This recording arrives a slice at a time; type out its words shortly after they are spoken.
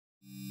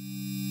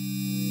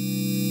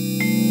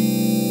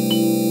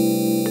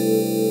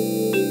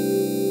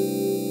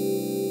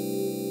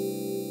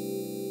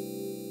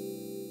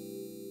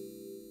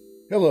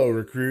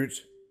recruit,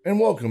 and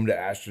welcome to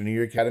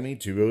Astroneer Academy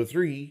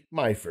 203,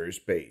 My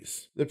First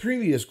Base. The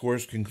previous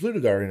course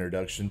concluded our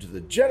introduction to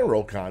the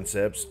general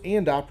concepts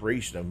and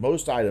operation of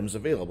most items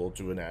available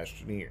to an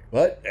astroneer.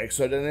 But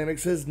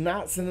exodynamics has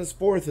not sent us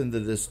forth into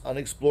this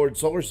unexplored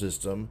solar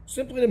system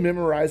simply to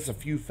memorize a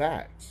few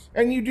facts.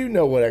 And you do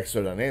know what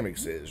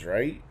exodynamics is,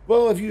 right?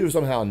 Well, if you have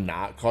somehow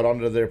not caught on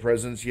to their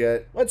presence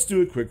yet, let's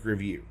do a quick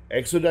review.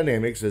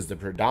 Exodynamics is the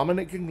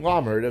predominant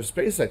conglomerate of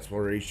space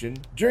exploration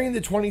during the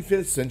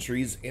 25th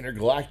century's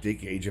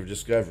intergalactic age of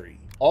discovery.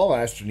 All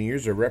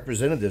astroneers are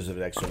representatives of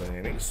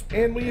exodynamics,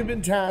 and we have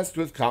been tasked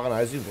with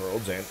colonizing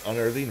worlds and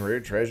unearthing rare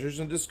treasures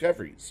and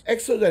discoveries.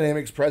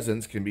 Exodynamics'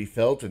 presence can be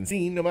felt and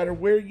seen no matter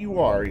where you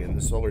are in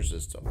the solar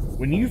system.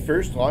 When you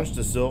first launched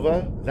a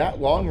Silva, that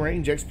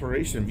long-range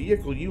exploration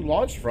vehicle you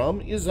launched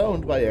from is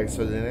owned by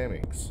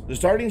Exodynamics. The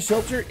starting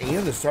shelter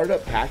and the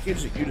startup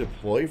package that you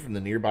deploy from the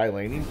nearby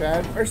landing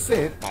pad are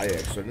sent by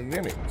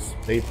Exodynamics.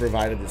 They've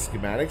provided the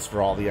schematics for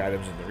all the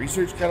items in the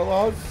research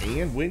catalog,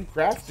 and when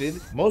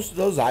crafted, most of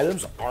those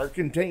items are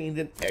contained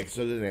in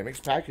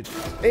exodynamics packages.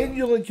 And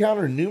you'll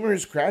encounter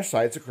numerous crash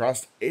sites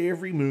across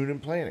every moon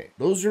and planet.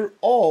 Those are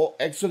all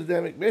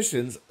exodynamic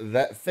missions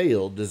that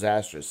failed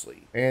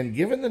disastrously. And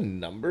given the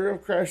number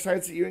of crash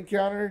sites that you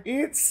encounter,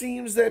 it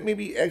seems that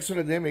maybe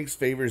exodynamics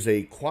favors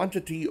a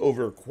quantity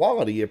over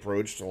quality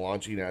approach to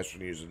launching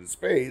astroneers into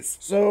space,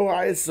 so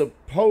I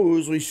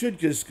suppose we should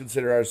just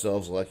consider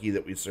ourselves lucky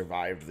that we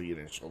survived the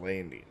initial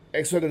landing.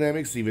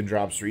 Exodynamics even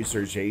drops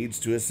research aids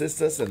to assist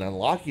us in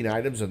unlocking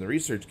items in the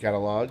research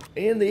catalog,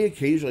 and they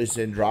occasionally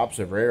send drops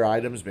of rare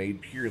items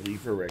made purely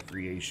for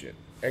recreation.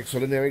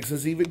 Exodynamics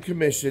has even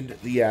commissioned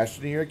the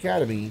Astroneer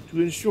Academy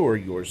to ensure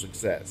your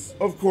success.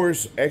 Of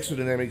course,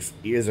 Exodynamics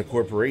is a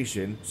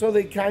corporation, so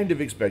they kind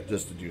of expect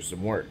us to do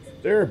some work.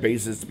 There are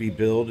bases to be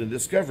built and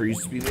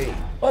discoveries to be made,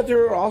 but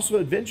there are also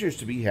adventures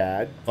to be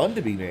had, fun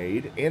to be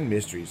made, and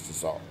mysteries to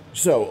solve.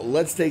 So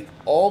let's take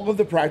all of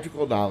the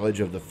practical knowledge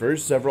of the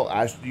first several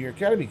Astroneer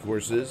Academy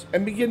courses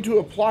and begin to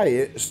apply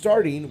it,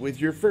 starting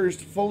with your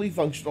first fully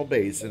functional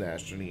base in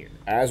Astroneer.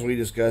 As we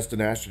discussed in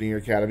Astroneer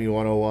Academy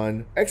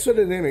 101,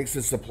 Exodynamics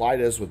has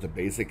supplied us with the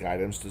basic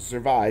items to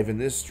survive in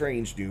this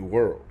strange new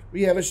world.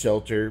 We have a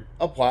shelter,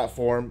 a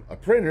platform, a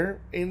printer,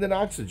 and an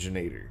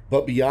oxygenator.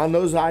 But beyond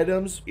those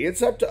items,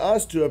 it's up to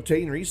us to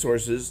obtain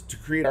resources to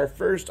create our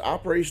first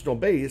operational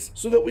base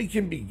so that we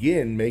can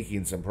begin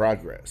making some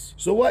progress.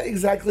 So what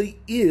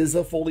exactly is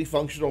a fully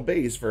functional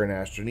base for an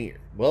astroneer?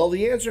 Well,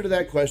 the answer to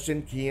that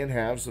question can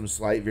have some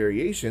slight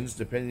variations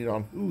depending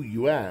on who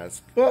you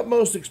ask, but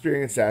most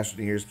experienced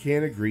astroneers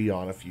can agree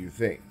on a few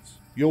things.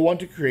 You'll want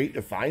to create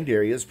defined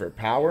areas for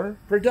power,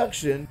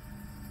 production,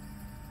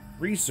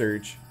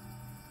 research,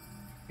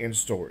 and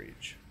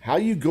storage. How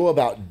you go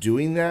about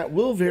doing that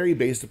will vary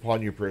based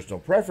upon your personal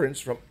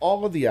preference from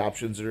all of the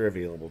options that are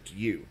available to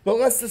you. But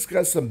let's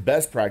discuss some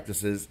best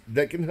practices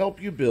that can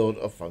help you build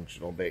a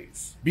functional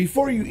base.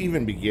 Before you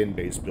even begin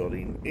base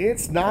building,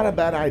 it's not a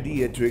bad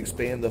idea to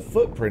expand the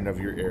footprint of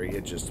your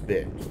area just a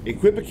bit.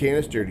 Equip a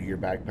canister to your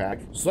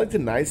backpack, select a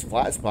nice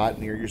flat spot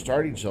near your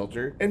starting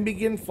shelter, and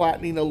begin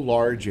flattening a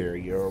large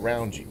area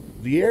around you.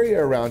 The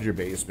area around your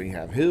base may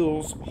have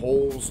hills,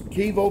 holes,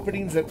 cave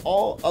openings, and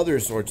all other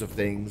sorts of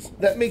things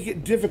that make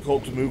it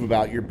difficult to move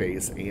about your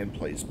base and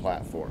place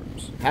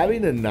platforms.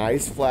 Having a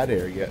nice flat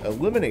area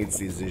eliminates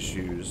these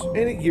issues, and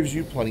it gives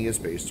you plenty of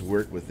space to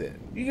work within.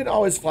 You can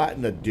always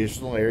flatten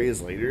additional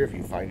areas later if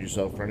you find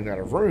yourself running out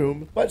of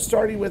room, but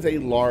starting with a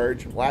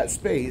large, flat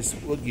space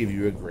will give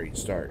you a great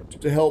start.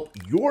 To help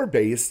your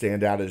base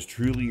stand out as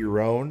truly your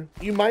own,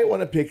 you might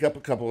want to pick up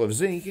a couple of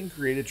zinc and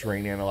create a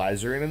terrain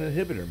analyzer and an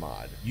inhibitor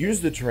mod. Use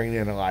the terrain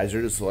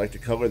analyzer to select a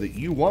color that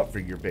you want for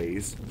your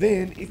base,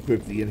 then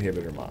equip the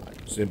inhibitor mod.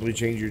 Simply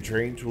change your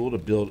terrain tool to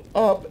build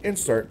up and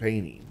start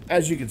painting.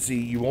 As you can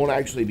see, you won't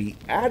actually be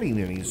adding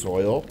any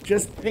soil,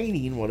 just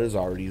painting what is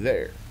already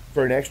there.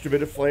 For an extra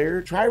bit of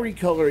flair, try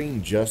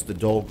recoloring just the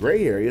dull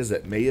gray areas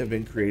that may have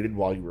been created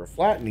while you were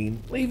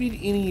flattening, leaving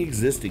any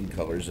existing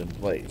colors in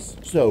place.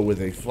 So with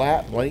a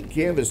flat, blank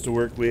canvas to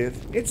work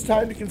with, it's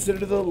time to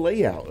consider the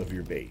layout of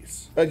your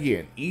base.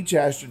 Again, each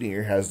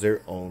astroneer has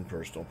their own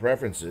personal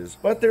preferences,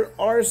 but there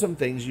are some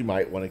things you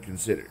might want to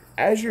consider.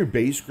 As your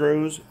base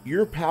grows,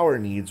 your power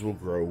needs will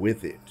grow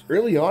with it.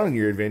 Early on in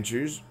your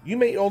adventures, you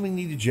may only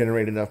need to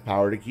generate enough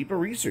power to keep a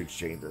research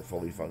chamber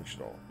fully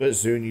functional, but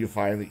soon you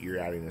find that you're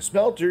adding a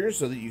smelter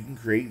so that you can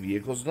create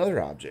vehicles and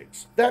other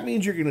objects. That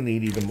means you're going to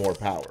need even more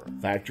power.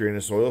 Factor in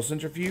a soil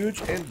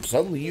centrifuge, and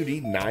suddenly you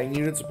need 9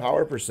 units of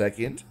power per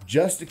second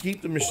just to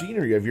keep the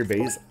machinery of your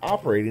base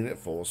operating at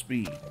full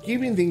speed.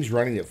 Keeping things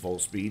running at full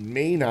speed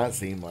may not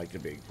seem like a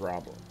big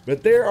problem,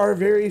 but there are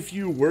very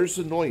few worse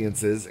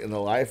annoyances in the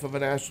life of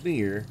an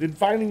astroneer than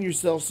finding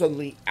yourself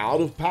suddenly out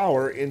of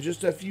power and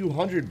just a few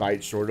hundred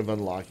bytes short of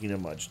unlocking a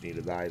much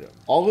needed item.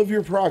 All of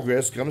your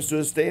progress comes to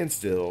a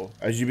standstill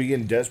as you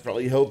begin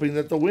desperately hoping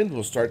that the wind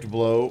will start start to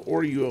blow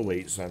or you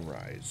await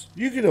sunrise.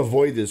 You can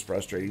avoid this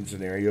frustrating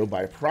scenario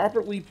by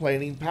properly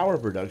planning power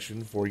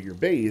production for your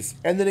base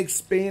and then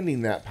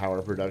expanding that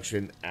power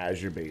production as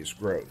your base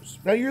grows.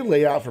 Now, your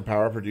layout for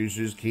power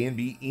producers can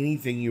be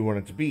anything you want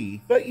it to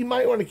be, but you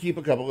might want to keep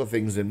a couple of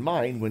things in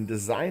mind when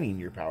designing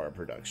your power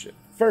production.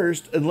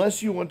 First,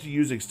 unless you want to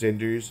use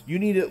extenders, you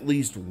need at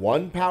least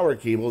one power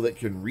cable that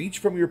can reach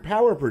from your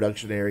power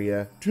production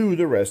area to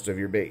the rest of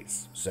your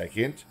base.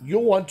 Second,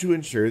 you'll want to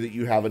ensure that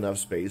you have enough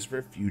space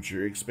for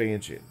future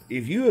expansion.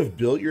 If you have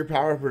built your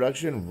power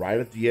production right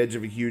at the edge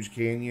of a huge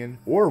canyon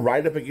or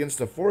right up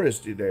against a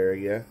forested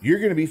area, you're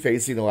going to be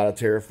facing a lot of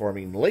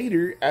terraforming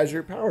later as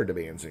your power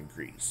demands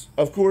increase.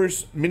 Of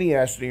course, many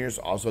Astroneers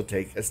also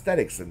take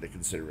aesthetics into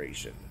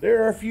consideration.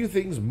 There are a few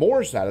things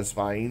more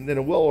satisfying than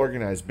a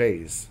well-organized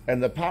base,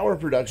 and the power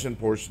production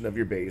portion of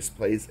your base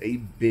plays a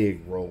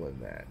big role in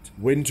that.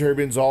 Wind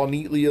turbines all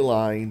neatly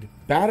aligned,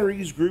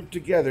 batteries grouped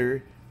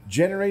together,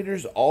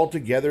 generators all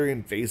together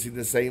and facing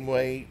the same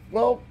way,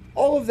 well,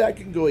 all of that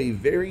can go a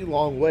very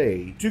long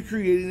way to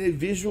creating a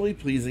visually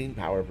pleasing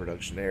power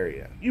production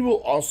area. You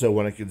will also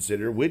want to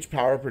consider which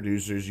power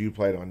producers you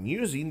plan on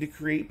using to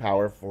create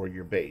power for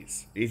your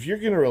base. If you're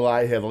going to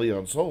rely heavily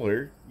on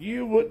solar,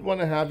 you wouldn't want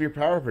to have your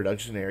power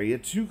production area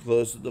too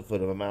close to the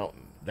foot of a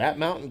mountain. That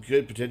mountain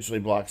could potentially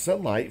block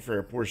sunlight for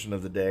a portion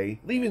of the day,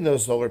 leaving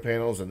those solar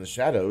panels in the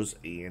shadows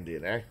and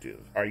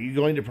inactive. Are you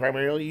going to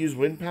primarily use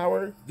wind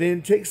power?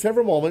 Then take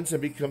several moments and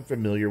become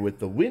familiar with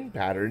the wind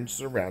patterns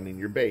surrounding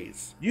your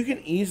base. You can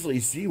easily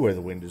see where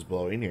the wind is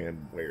blowing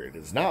and where it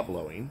is not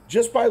blowing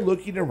just by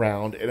looking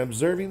around and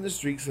observing the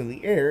streaks in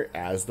the air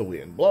as the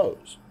wind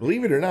blows.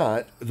 Believe it or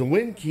not, the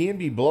wind can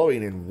be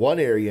blowing in one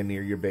area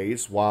near your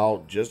base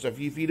while just a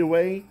few feet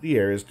away, the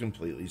air is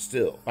completely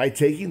still. By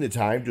taking the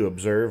time to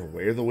observe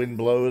where the wind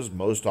blows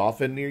most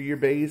often near your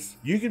base,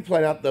 you can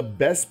plan out the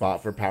best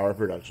spot for power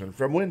production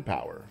from wind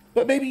power.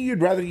 But maybe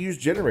you'd rather use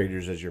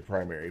generators as your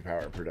primary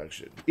power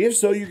production. If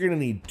so, you're going to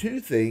need two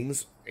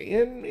things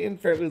and in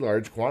fairly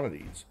large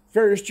quantities.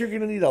 First, you're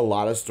going to need a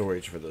lot of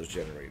storage for those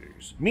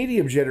generators.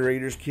 Medium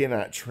generators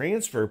cannot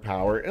transfer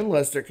power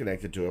unless they're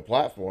connected to a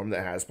platform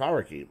that has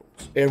power cables.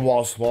 And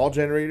while small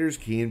generators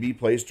can be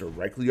placed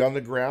directly on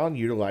the ground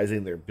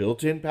utilizing their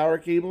built-in power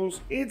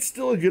cables, it's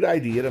still a good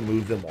idea to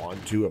move them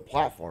onto a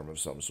platform of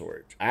some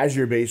sort. As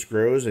your base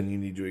grows and you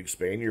need to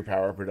expand your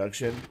power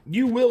production,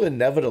 you will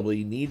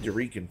inevitably need to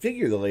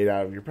reconfigure the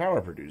layout of your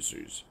power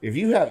producers. If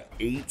you have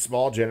 8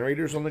 small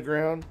generators on the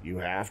ground, you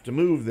have to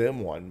move them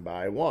one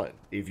by one.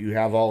 If you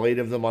have all 8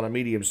 of them on a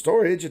medium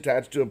storage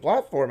attached to a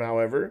platform,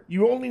 however,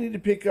 you only need to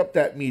pick up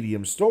that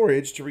medium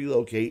storage to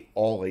relocate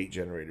all 8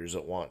 generators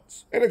at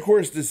once. And of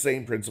course, this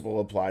same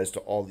principle applies to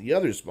all the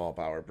other small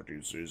power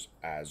producers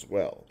as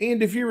well.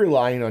 And if you're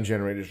relying on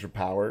generators for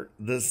power,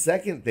 the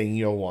second thing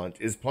you'll want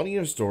is plenty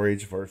of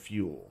storage for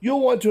fuel. You'll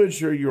want to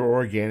ensure your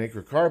organic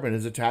or carbon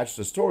is attached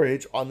to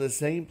storage on the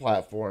same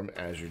platform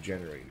as your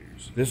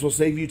generators. This will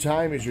save you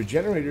time as your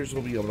generators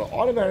will be able to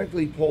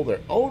automatically pull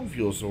their own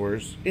fuel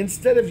source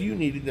instead of you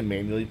needing to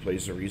manually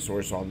place a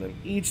resource on them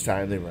each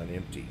time they run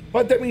empty.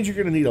 But that means you're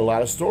going to need a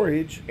lot of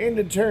storage, and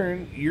in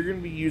turn, you're going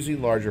to be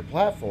using larger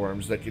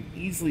platforms that can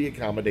easily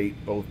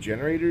accommodate both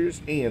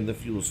generators and the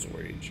fuel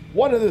storage.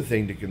 One other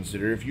thing to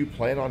consider if you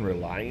plan on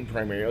relying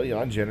primarily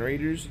on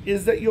generators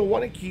is that you'll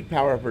want to keep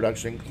power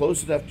production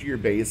close enough to your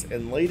base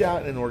and laid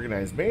out in an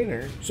organized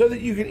manner so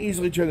that you can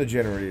easily turn the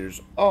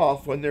generators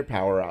off when their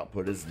power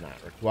output is not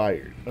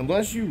required.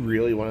 Unless you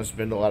really want to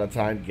spend a lot of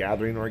time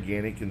gathering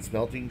organic and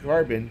smelting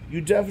carbon,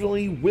 you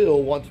definitely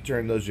will want to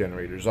turn those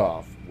generators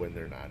off when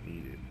they're not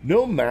needed.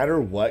 No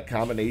matter what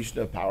combination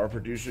of power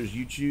producers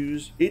you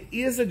choose, it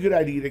is a good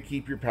idea to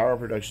keep your power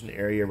production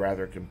area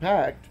rather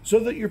compact so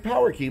that your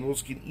power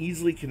cables can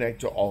easily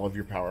connect to all of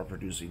your power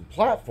producing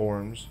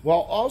platforms while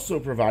also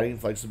providing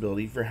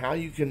flexibility for how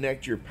you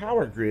connect your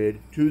power grid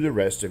to the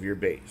rest of your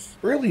base.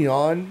 Early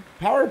on,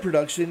 power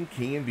production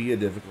can be a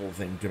difficult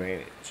thing to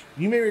manage.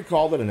 You may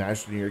recall that in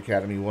Astroneer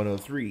Academy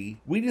 103,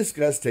 we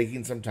discussed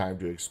taking some time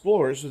to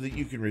explore so that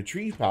you can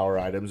retrieve power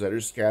items that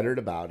are scattered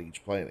about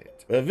each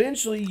planet.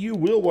 Eventually, you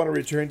will want to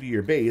return to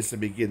your base and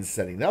begin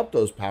setting up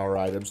those power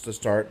items to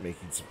start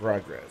making some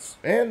progress.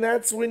 And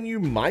that's when you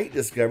might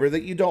discover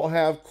that you don't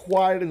have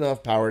quite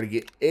enough power to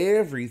get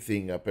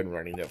everything up and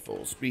running at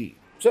full speed.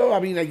 So,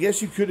 I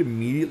guess you could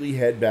immediately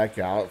head back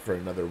out for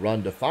another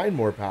run to find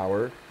more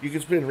power. You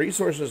could spend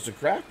resources to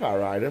craft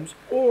power items,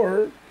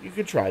 or you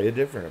could try a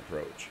different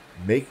approach.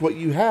 Make what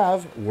you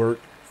have work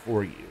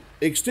for you.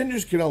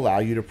 Extenders can allow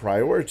you to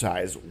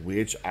prioritize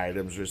which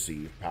items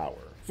receive power.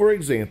 For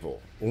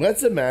example,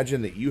 let's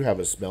imagine that you have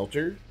a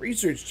smelter,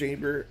 research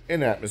chamber,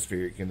 and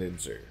atmospheric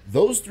condenser.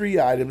 Those 3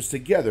 items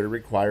together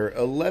require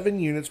 11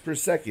 units per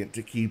second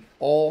to keep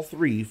all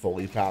 3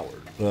 fully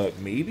powered. But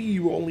maybe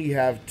you only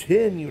have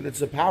 10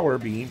 units of power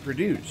being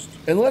produced.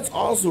 And let's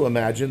also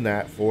imagine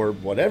that for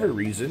whatever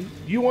reason,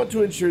 you want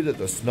to ensure that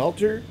the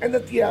smelter and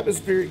that the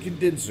atmospheric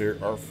condenser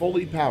are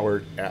fully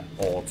powered at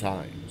all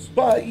times.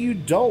 But you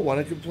don't want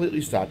to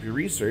completely stop your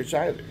research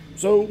either.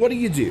 So what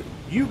do?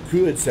 You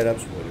could set up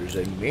splitters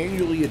and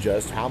manually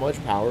adjust how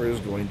much power is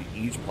going to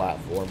each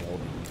platform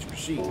holding each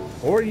machine.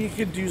 Or you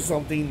could do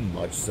something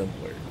much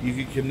simpler. You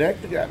could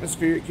connect the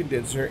atmospheric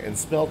condenser and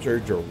smelter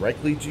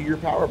directly to your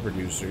power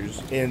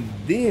producers and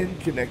then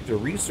connect the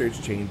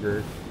research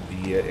chamber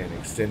via an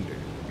extender.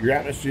 Your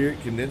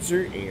atmospheric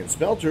condenser and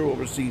smelter will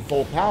receive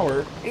full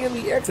power, and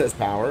the excess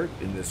power,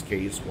 in this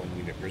case 1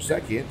 unit per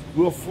second,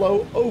 will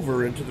flow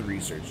over into the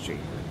research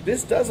chamber.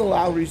 This does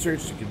allow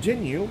research to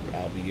continue,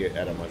 albeit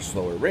at a much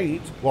slower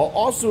rate, while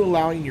also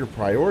allowing your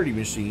priority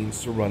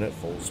machines to run at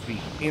full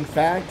speed. In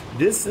fact,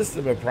 this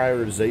system of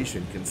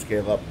prioritization can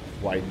scale up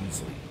quite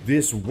easily.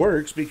 This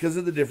works because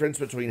of the difference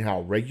between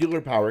how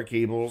regular power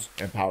cables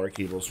and power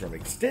cables from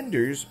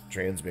extenders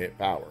transmit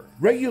power.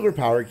 Regular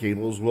power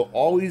cables will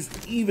always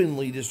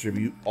evenly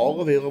distribute all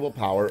available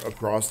power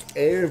across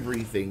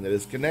everything that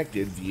is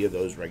connected via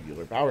those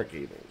regular power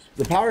cables.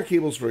 The power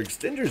cables for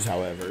extenders,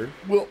 however,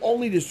 will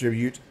only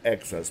distribute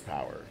excess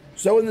power.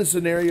 So in the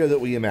scenario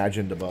that we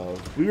imagined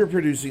above, we were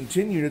producing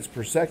 10 units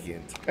per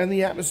second, and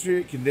the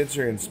atmospheric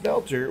condenser and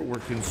smelter were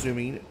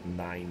consuming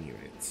 9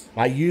 units.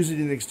 By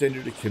using an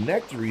extender to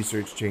connect the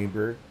research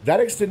chamber, that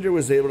extender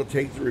was able to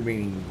take the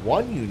remaining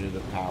 1 unit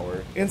of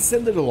power and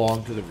send it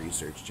along to the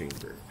research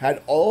chamber.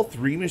 Had all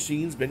 3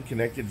 machines been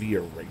connected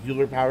via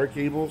regular power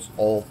cables,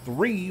 all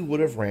 3 would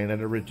have ran at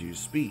a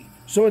reduced speed.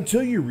 So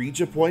until you reach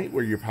a point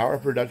where your power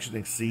production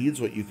exceeds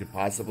what you could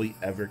possibly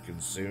ever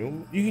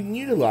consume, you can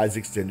utilize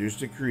extenders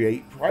to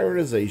create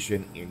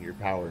prioritization in your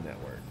power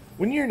network.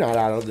 When you're not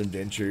out on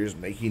adventures,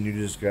 making new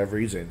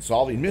discoveries, and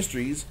solving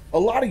mysteries, a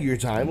lot of your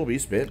time will be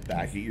spent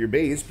back at your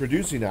base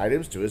producing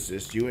items to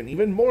assist you in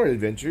even more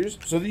adventures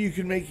so that you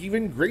can make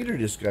even greater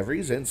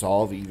discoveries and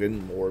solve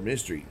even more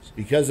mysteries.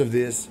 Because of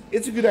this,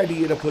 it's a good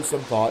idea to put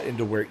some thought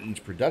into where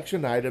each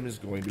production item is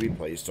going to be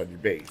placed on your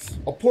base.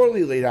 A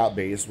poorly laid out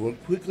base will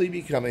quickly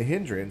become a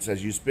hindrance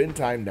as you spend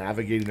time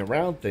navigating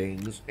around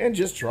things and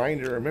just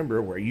trying to remember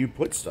where you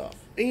put stuff.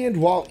 And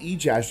while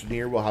each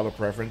Astroneer will have a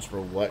preference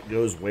for what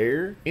goes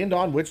where and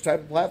on which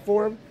type of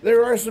platform,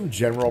 there are some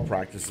general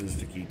practices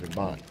to keep in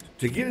mind.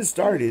 To get it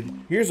started,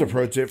 here's a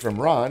pro tip from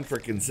Ron for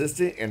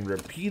consistent and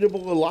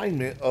repeatable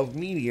alignment of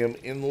medium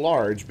and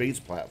large base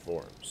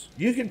platforms.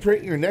 You can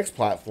print your next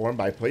platform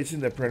by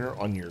placing the printer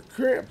on your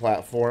current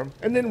platform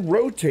and then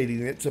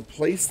rotating it to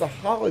place the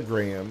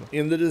hologram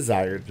in the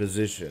desired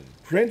position.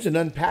 Print and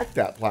unpack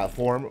that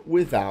platform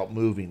without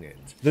moving it.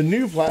 The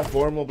new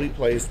platform will be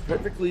placed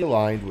perfectly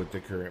aligned with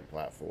the current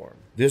platform.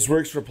 This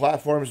works for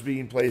platforms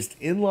being placed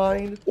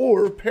inline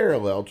or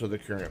parallel to the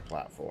current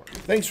platform.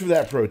 Thanks for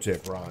that pro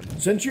tip, Ron.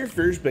 Since your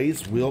first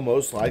base will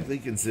most likely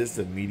consist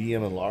of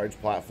medium and large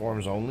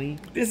platforms only,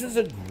 this is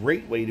a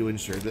great way to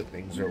ensure that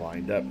things are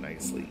lined up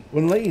nicely.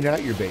 When laying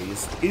out your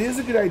base, it is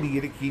a good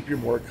idea to keep your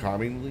more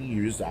commonly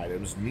used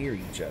items near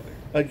each other.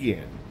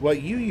 Again,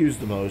 what you use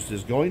the most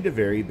is going to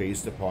vary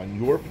based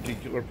upon your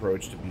particular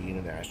approach to being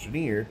an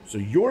Astroneer, so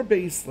your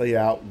base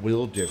layout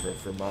will differ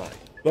from mine.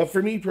 But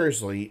for me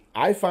personally,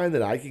 I find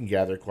that I can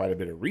gather quite a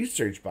bit of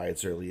research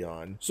bytes early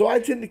on, so I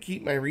tend to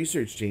keep my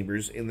research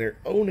chambers in their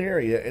own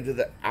area and to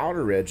the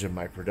outer edge of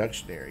my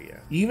production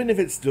area. Even if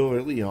it's still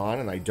early on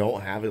and I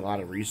don't have a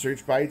lot of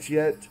research bytes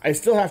yet, I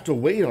still have to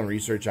wait on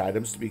research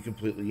items to be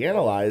completely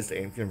analyzed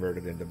and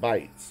converted into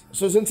bytes.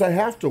 So since I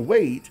have to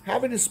wait,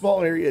 having a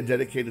small area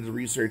dedicated to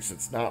research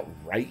that's not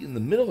right in the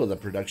middle of the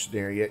production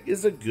area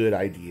is a good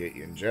idea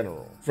in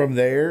general. From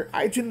there,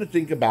 I tend to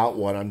think about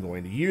what I'm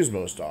going to use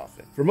most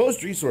often. For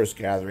most resource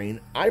gathering,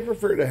 I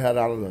prefer to head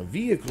out on a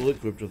vehicle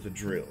equipped with a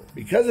drill.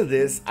 Because of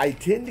this, I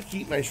tend to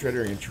keep my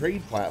shredder and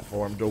trade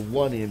platform to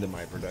one end of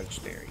my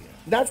production area.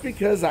 That's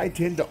because I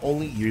tend to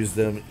only use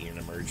them in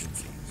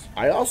emergencies.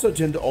 I also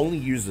tend to only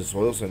use the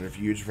soil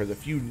centrifuge for the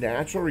few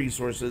natural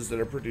resources that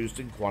are produced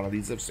in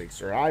quantities of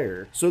 6 or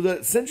higher, so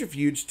the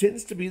centrifuge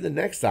tends to be the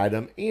next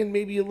item and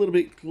maybe a little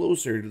bit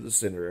closer to the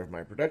center of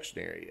my production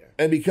area.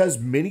 And because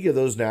many of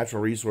those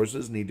natural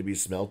resources need to be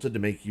smelted to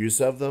make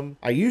use of them,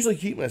 I usually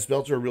keep my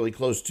smelter really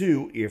close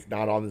to, if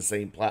not on the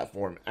same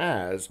platform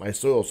as, my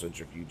soil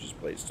centrifuge is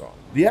placed on.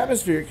 The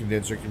atmospheric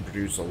condenser can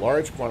produce a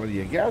large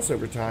quantity of gas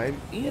over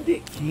time, and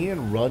it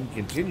can run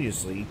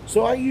continuously,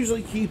 so I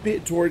usually keep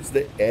it towards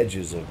the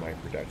edges of my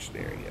production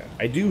area.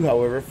 I do,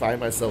 however,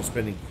 find myself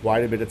spending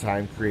quite a bit of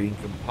time creating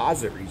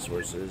composite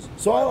resources,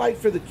 so I like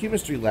for the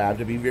chemistry lab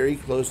to be very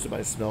close to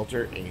my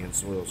smelter and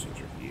soil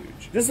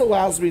centrifuge. This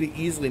allows me to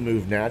easily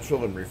move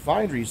natural and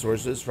refined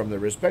resources from the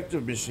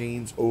respective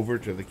machines over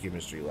to the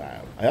chemistry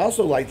lab. I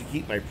also like to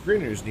keep my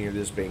printers near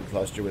this main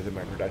cluster within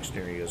my production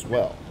area as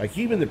well. By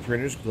keeping the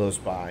printers close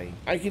by,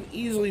 I can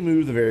easily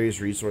move the various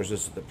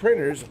resources to the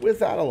printers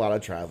without a lot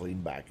of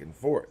traveling back and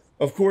forth.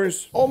 Of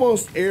course,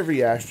 almost every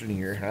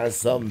Astroneer has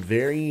some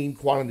varying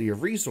quantity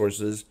of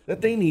resources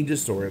that they need to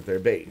store at their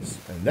base.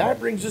 And that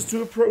brings us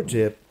to a pro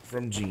tip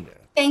from Gina.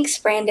 Thanks,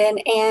 Brandon,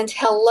 and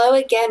hello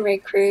again,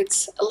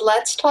 recruits.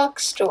 Let's talk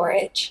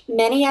storage.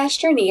 Many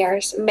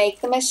astroneers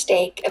make the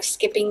mistake of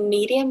skipping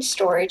medium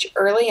storage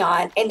early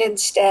on and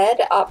instead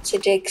opt to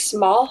dig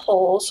small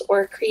holes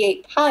or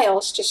create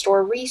piles to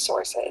store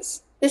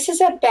resources. This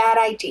is a bad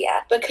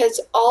idea because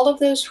all of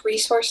those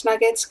resource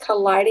nuggets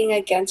colliding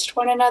against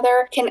one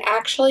another can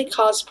actually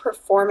cause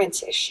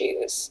performance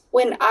issues.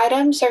 When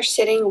items are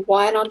sitting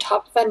one on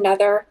top of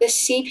another, the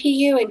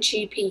CPU and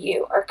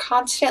GPU are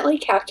constantly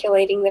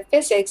calculating the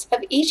physics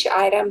of each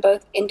item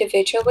both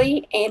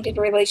individually and in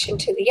relation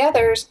to the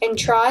others and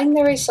drawing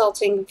the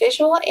resulting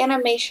visual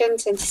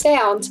animations and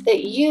sounds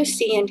that you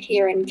see and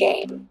hear in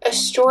game. A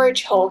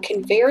storage hole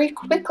can very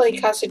quickly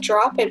cause a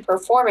drop in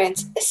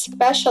performance,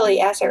 especially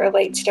as it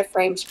relates to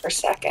frames per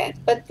second.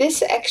 But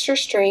this extra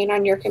strain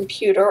on your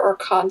computer or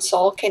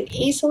console can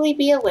easily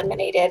be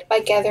eliminated by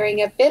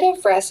gathering a bit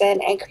of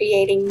resin and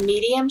creating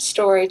medium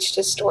storage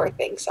to store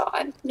things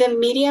on. The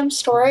medium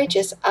storage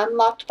is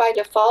unlocked by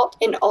default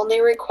and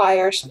only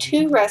requires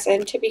 2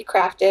 resin to be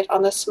crafted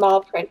on the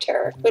small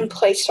printer. When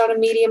placed on a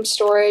medium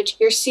storage,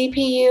 your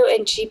CPU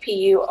and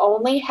GPU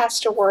only has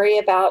to worry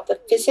about the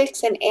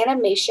physics and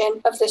animation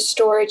of the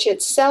storage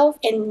itself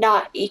and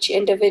not each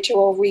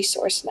individual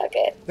resource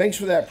nugget. Thanks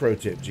for that pro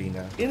tip,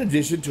 Gina. In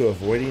addition to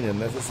avoiding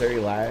unnecessary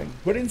lag,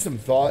 putting some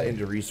thought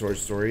into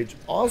resource storage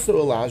also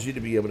allows you to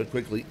be able to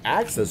quickly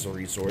access a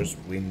resource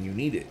when you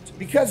need it.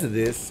 Because of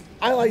this,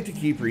 I like to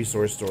keep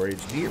resource storage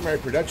near my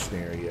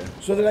production area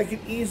so that I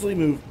can easily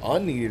move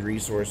unneeded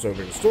resource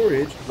over to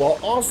storage while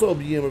also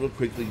being able to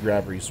quickly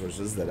grab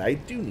resources that I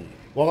do need.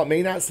 While it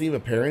may not seem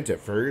apparent at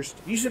first,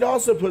 you should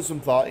also put some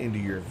thought into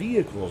your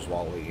vehicles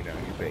while laying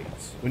out your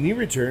base. When you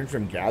return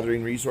from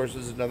gathering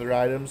resources and other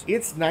items,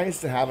 it's nice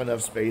to have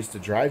enough space to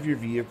drive your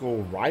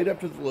vehicle right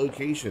up to the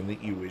location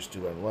that you wish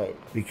to unload.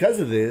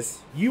 Because of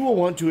this, you will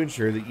want to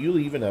ensure that you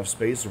leave enough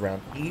space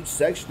around each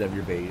section of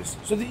your base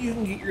so that you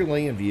can get your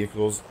land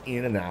vehicles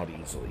in and out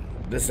easily.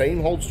 The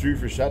same holds true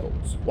for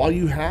shuttles. While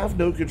you have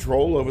no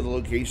control over the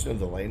location of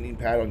the landing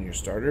pad on your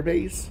starter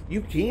base,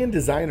 you can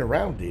design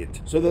around it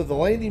so that the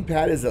landing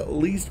pad is at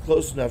least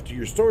close enough to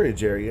your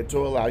storage area to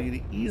allow you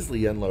to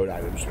easily unload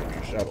items from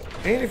your shuttle.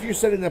 And if you're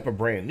setting up a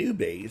brand new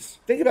base,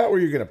 think about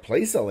where you're going to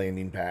place a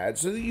landing pad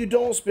so that you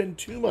don't spend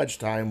too much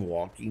time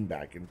walking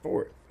back and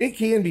forth. It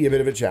can be a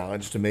bit of a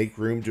challenge to make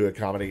room to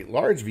accommodate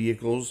large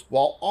vehicles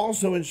while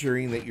also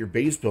ensuring that your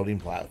base building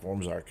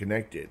platforms are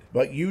connected,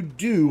 but you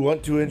do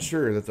want to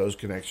ensure that those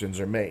connections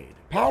are made.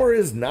 Power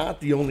is not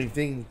the only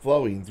thing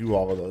flowing through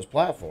all of those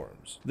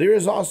platforms. There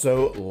is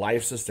also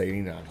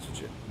life-sustaining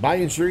oxygen. By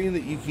ensuring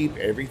that you keep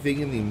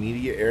everything in the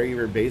immediate area of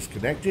your base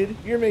connected,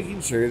 you're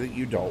making sure that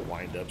you don't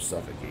wind up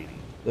suffocating.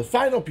 The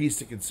final piece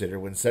to consider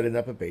when setting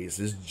up a base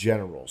is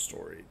general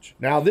storage.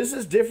 Now, this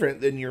is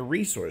different than your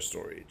resource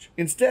storage.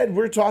 Instead,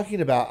 we're talking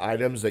about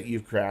items that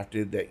you've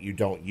crafted that you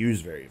don't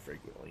use very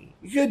frequently.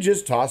 You could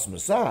just toss them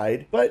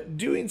aside, but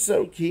doing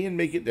so can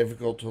make it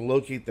difficult to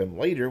locate them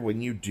later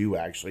when you do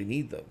actually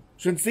need them.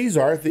 Since these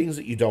are things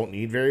that you don't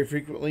need very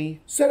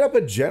frequently, set up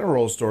a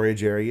general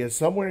storage area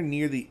somewhere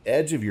near the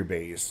edge of your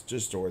base to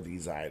store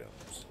these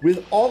items.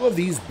 With all of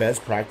these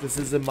best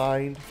practices in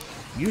mind,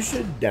 you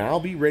should now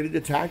be ready to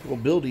tackle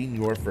building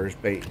your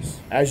first base.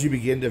 As you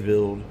begin to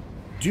build,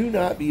 do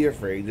not be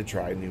afraid to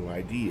try new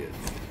ideas.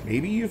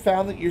 Maybe you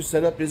found that your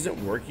setup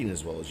isn't working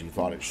as well as you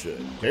thought it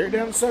should. Tear it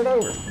down and start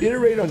over.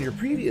 Iterate on your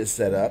previous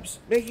setups,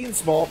 making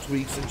small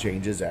tweaks and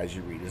changes as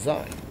you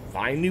redesign.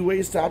 Find new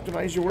ways to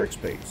optimize your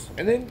workspace,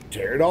 and then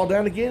tear it all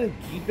down again and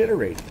keep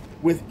iterating.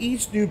 With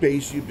each new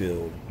base you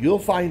build, you'll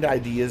find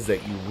ideas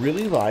that you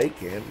really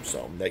like and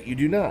some that you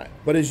do not.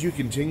 But as you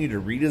continue to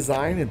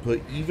redesign and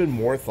put even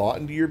more thought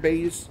into your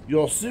base,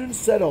 you'll soon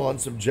settle on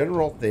some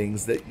general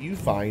things that you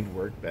find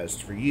work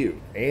best for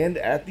you. And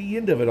at the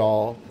end of it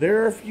all,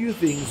 there are a few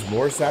things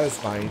more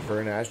satisfying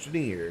for an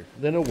astroneer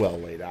than a well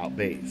laid out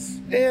base.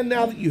 And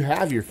now that you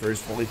have your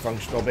first fully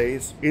functional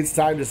base, it's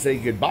time to say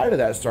goodbye to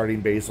that starting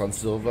base on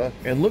Silva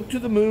and look to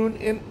the moon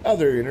and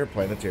other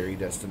interplanetary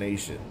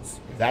destinations.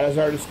 That is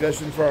our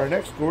discussion for our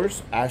next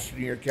course,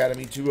 Astroneer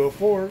Academy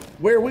 204,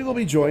 where we will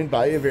be joined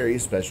by a very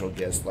special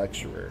guest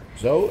lecturer.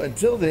 So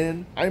until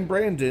then, I'm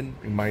Brandon,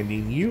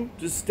 reminding you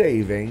to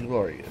stay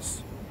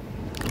vainglorious.